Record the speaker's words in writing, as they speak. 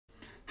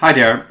Hi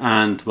there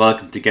and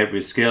welcome to Get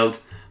Reskilled.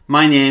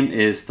 My name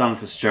is Donald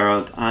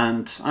Fitzgerald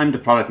and I'm the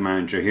product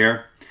manager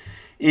here.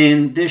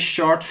 In this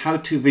short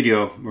how-to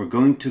video we're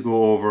going to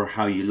go over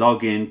how you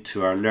log in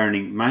to our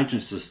learning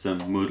management system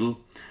Moodle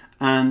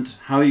and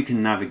how you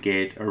can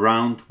navigate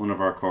around one of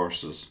our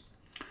courses.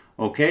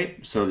 Okay,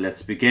 so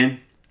let's begin.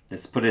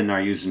 Let's put in our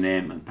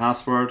username and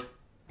password.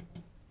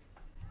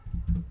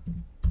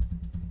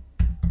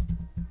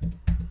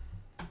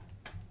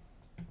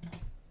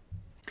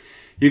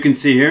 You can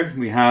see here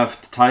we have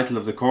the title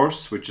of the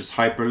course, which is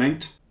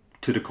hyperlinked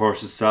to the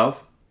course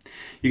itself.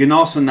 You can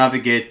also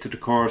navigate to the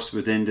course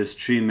within this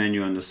tree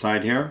menu on the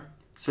side here.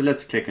 So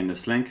let's click on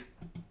this link.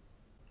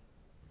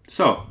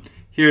 So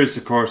here's the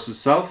course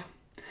itself.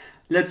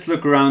 Let's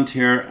look around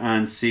here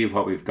and see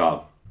what we've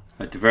got.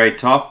 At the very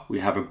top we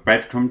have a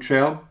breadcrumb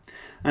trail,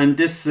 and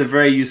this is a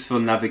very useful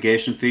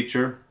navigation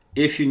feature.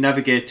 If you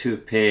navigate to a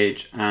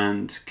page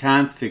and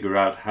can't figure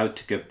out how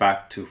to get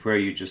back to where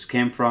you just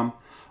came from,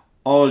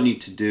 all you need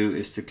to do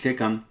is to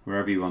click on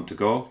wherever you want to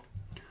go.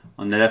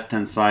 On the left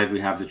hand side we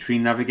have the tree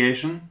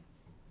navigation.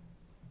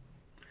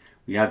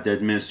 We have the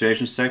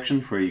administration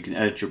section where you can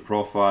edit your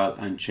profile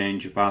and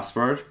change your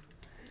password.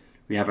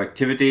 We have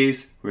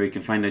activities where you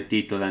can find out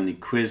detail on any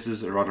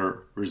quizzes or other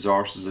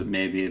resources that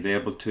may be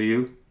available to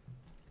you.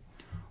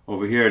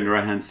 Over here on the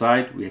right hand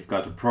side we have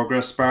got a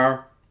progress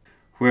bar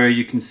where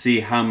you can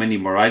see how many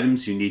more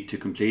items you need to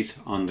complete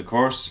on the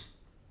course.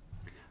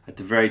 At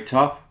the very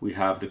top we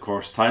have the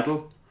course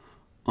title.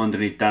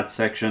 Underneath that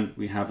section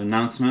we have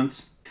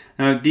announcements.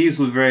 Now these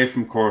will vary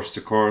from course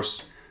to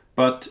course,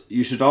 but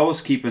you should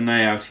always keep an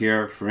eye out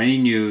here for any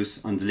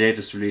news on the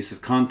latest release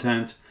of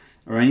content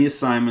or any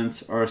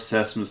assignments or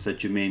assessments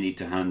that you may need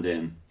to hand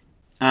in.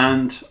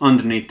 And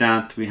underneath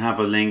that we have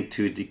a link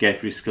to the Get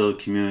Reskilled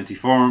community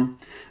forum,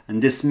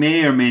 and this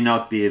may or may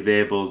not be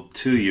available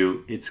to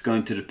you. It's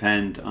going to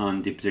depend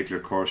on the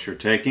particular course you're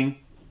taking.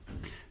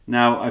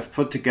 Now I've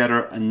put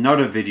together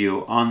another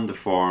video on the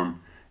forum.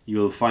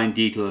 You'll find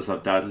details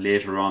of that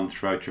later on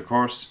throughout your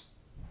course.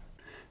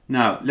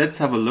 Now let's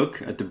have a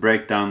look at the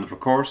breakdown of a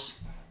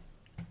course.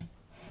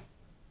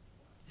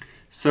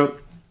 So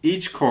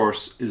each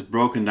course is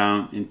broken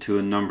down into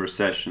a number of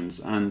sessions,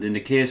 and in the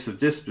case of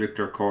this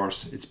particular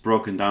course it's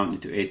broken down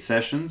into 8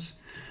 sessions,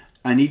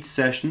 and each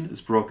session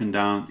is broken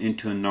down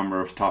into a number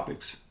of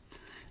topics.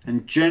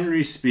 And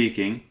generally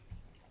speaking,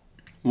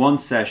 one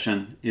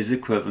session is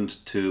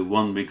equivalent to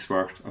 1 week's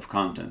worth of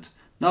content.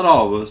 Not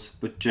always,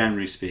 but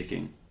generally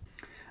speaking.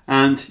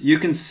 And you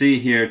can see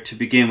here to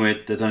begin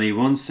with that only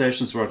 1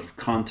 session's worth of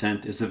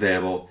content is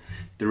available.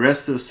 The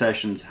rest of the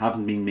sessions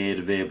haven't been made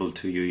available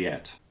to you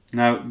yet.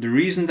 Now the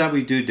reason that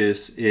we do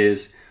this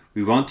is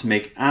we want to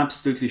make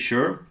absolutely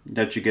sure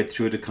that you get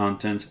through the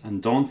content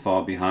and don't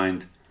fall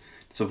behind.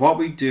 So what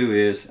we do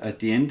is at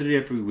the end of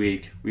every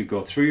week we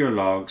go through your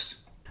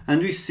logs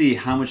and we see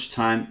how much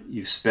time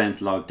you've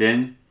spent logged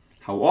in,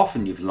 how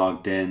often you've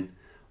logged in,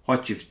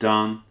 what you've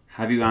done,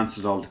 have you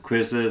answered all the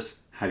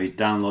quizzes, have you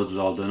downloaded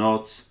all the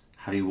notes,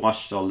 have you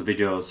watched all the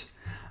videos,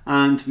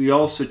 and we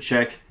also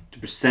check the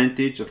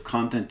percentage of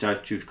content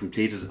that you've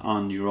completed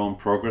on your own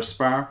progress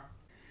bar.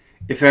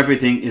 If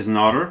everything is in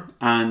order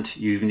and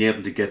you've been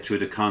able to get through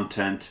the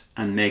content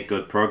and make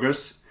good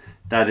progress,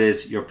 that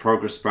is your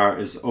progress bar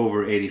is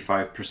over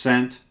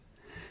 85%,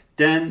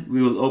 then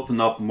we will open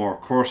up more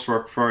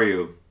coursework for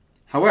you.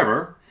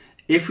 However,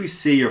 if we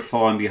see you're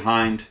falling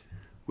behind,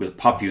 we'll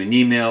pop you an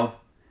email,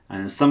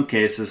 and in some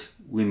cases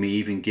we may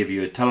even give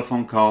you a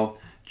telephone call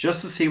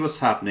just to see what's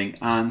happening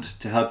and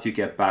to help you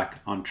get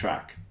back on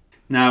track.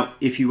 Now,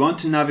 if you want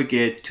to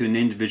navigate to an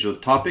individual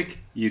topic,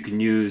 you can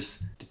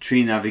use the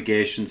tree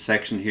navigation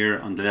section here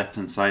on the left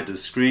hand side of the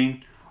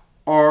screen,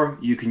 or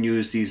you can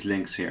use these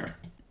links here.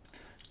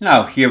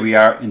 Now here we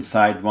are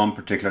inside one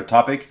particular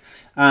topic,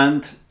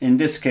 and in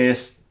this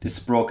case it's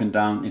broken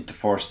down into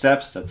 4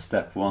 steps. That's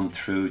step 1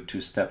 through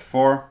to step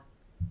 4.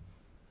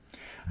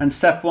 And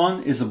step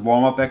 1 is a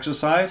warm-up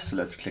exercise, so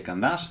let's click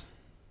on that.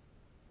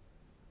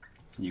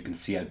 You can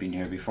see I've been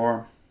here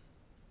before.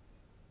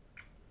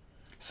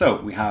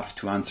 So we have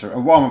to answer a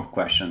warm-up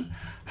question.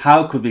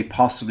 How could we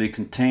possibly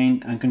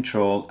contain and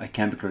control a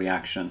chemical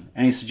reaction?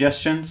 Any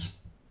suggestions?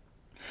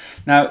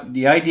 Now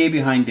the idea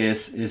behind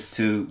this is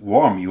to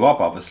warm you up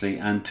obviously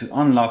and to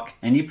unlock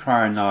any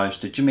prior knowledge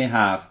that you may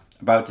have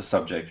about the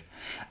subject.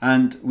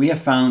 And we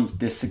have found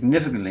this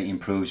significantly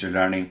improves your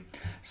learning.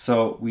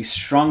 So we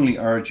strongly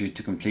urge you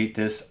to complete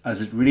this,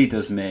 as it really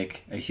does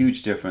make a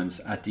huge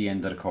difference at the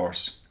end of the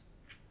course.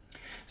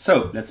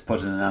 So let's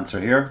put in an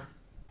answer here.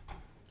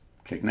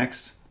 Click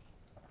next.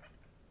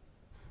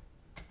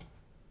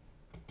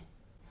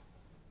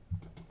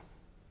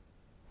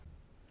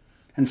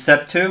 In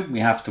step 2,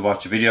 we have to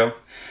watch a video,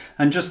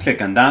 and just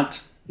click on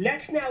that.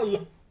 Let's now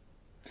look.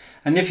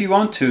 And if you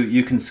want to,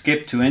 you can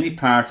skip to any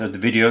part of the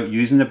video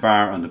using the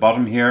bar on the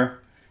bottom here.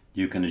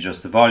 You can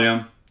adjust the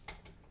volume.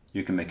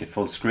 You can make it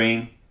full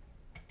screen.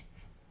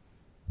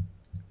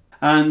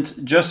 And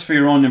just for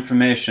your own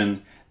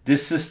information,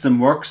 This system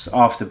works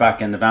off the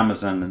back end of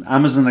Amazon, and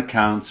Amazon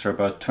accounts for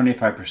about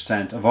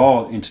 25% of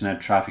all internet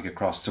traffic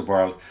across the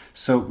world,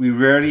 so we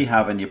rarely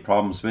have any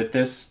problems with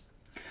this.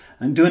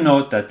 And do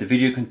note that the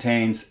video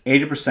contains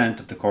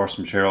 80% of the course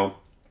material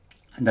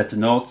and that the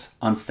notes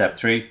on step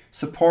 3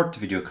 support the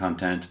video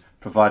content,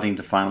 providing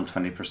the final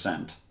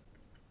 20%.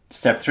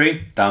 Step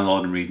 3,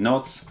 download and read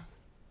notes.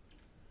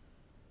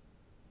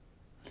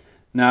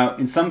 Now,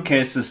 in some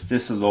cases,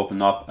 this will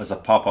open up as a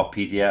pop-up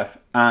PDF,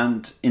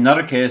 and in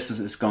other cases,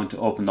 it's going to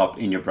open up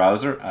in your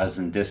browser, as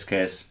in this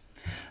case.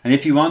 And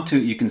if you want to,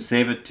 you can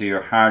save it to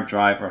your hard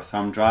drive or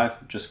thumb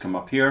drive. Just come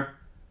up here,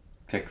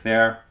 click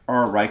there,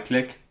 or right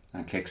click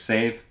and click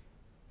Save.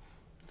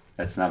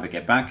 Let's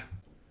navigate back.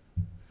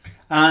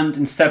 And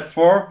in step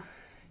 4,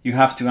 you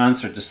have to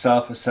answer the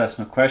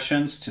self-assessment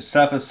questions to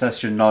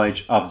self-assess your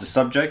knowledge of the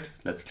subject.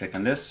 Let's click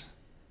on this.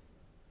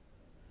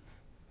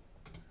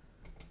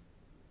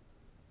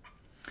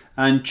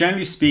 And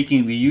generally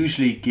speaking, we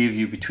usually give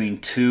you between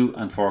 2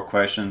 and 4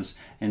 questions.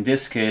 In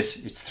this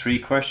case, it's 3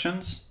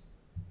 questions.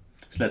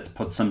 So let's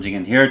put something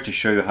in here to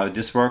show you how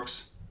this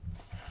works.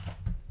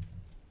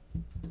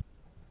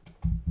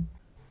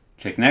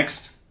 Click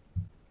Next,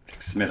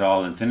 click Submit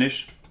All and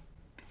Finish,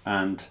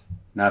 and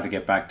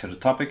navigate back to the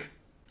topic.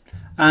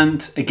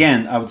 And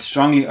again, I would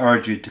strongly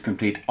urge you to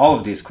complete all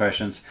of these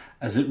questions,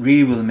 as it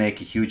really will make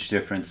a huge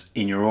difference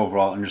in your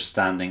overall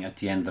understanding at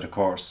the end of the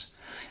course.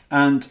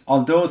 And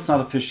although it's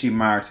not officially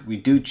marked, we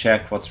do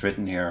check what's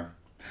written here.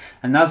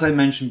 And as I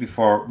mentioned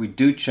before, we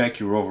do check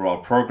your overall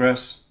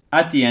progress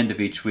at the end of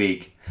each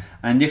week.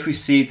 And if we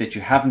see that you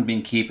haven't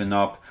been keeping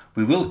up,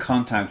 we will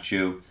contact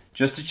you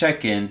just to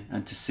check in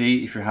and to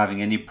see if you're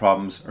having any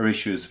problems or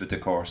issues with the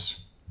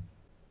course.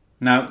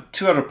 Now,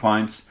 2 other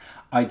points.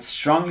 I'd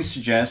strongly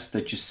suggest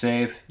that you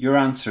save your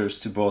answers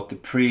to both the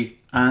pre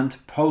and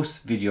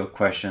post video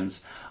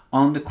questions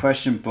on the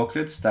question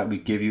booklets that we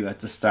give you at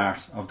the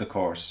start of the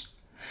course.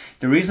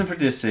 The reason for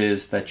this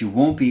is that you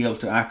won't be able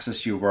to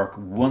access your work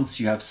once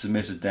you have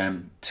submitted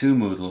them to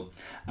Moodle,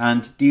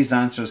 and these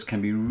answers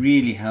can be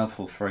really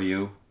helpful for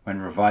you when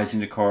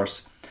revising the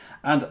course,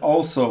 and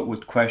also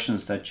with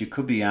questions that you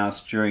could be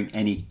asked during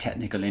any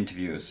technical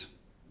interviews.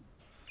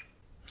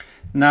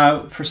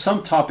 Now, for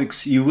some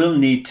topics you will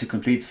need to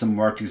complete some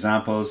worked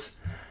examples,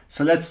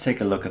 so let's take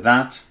a look at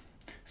that.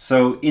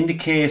 So in the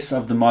case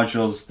of the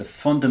modules, the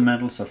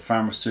fundamentals of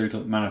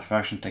pharmaceutical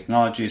manufacturing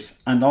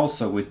technologies, and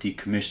also with the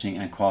commissioning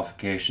and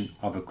qualification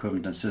of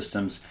equipment and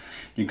systems,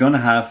 you're going to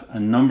have a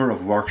number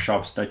of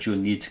workshops that you'll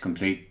need to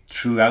complete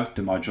throughout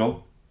the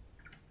module.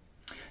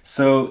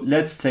 So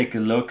let's take a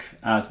look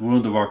at one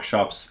of the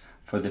workshops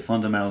for the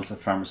fundamentals of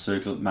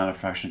pharmaceutical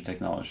manufacturing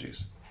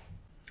technologies.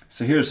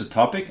 So here's the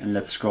topic, and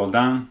let's scroll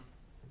down.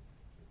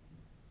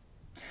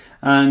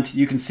 And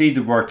you can see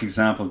the worked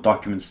example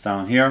documents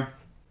down here.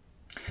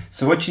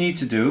 So what you need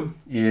to do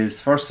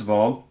is, first of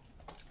all,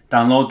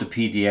 download the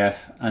PDF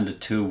and the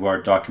 2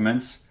 Word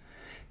documents,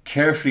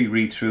 carefully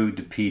read through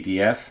the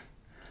PDF,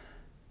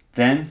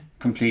 then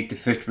complete the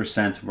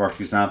 50% worked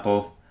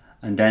example,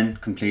 and then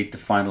complete the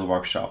final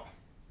workshop.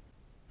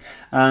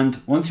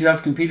 And once you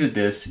have completed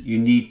this, you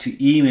need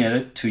to email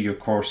it to your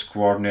course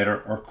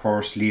coordinator or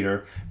course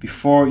leader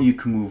before you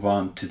can move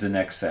on to the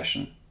next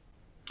session.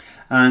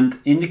 And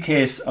in the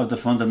case of the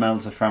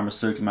fundamentals of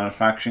pharmaceutical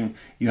manufacturing,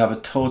 you have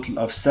a total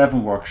of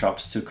 7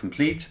 workshops to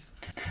complete,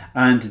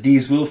 and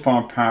these will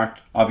form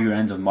part of your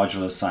end of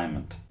module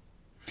assignment.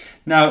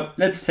 Now,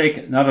 let's take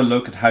another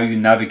look at how you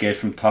navigate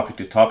from topic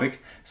to topic.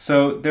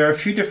 So there are a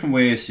few different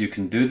ways you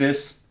can do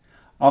this.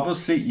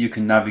 Obviously, you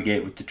can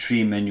navigate with the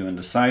 3 menu on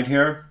the side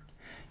here.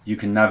 You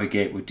can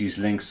navigate with these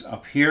links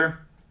up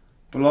here,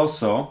 but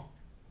also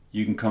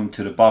you can come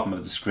to the bottom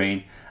of the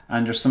screen,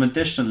 and there's some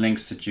additional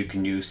links that you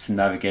can use to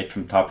navigate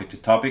from topic to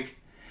topic.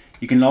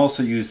 You can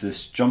also use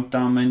this jump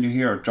down menu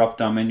here or drop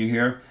down menu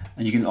here,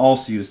 and you can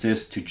also use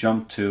this to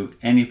jump to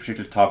any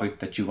particular topic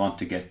that you want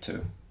to get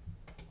to.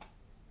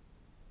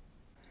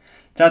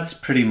 That's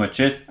pretty much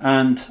it,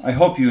 and I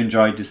hope you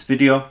enjoyed this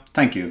video.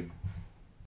 Thank you.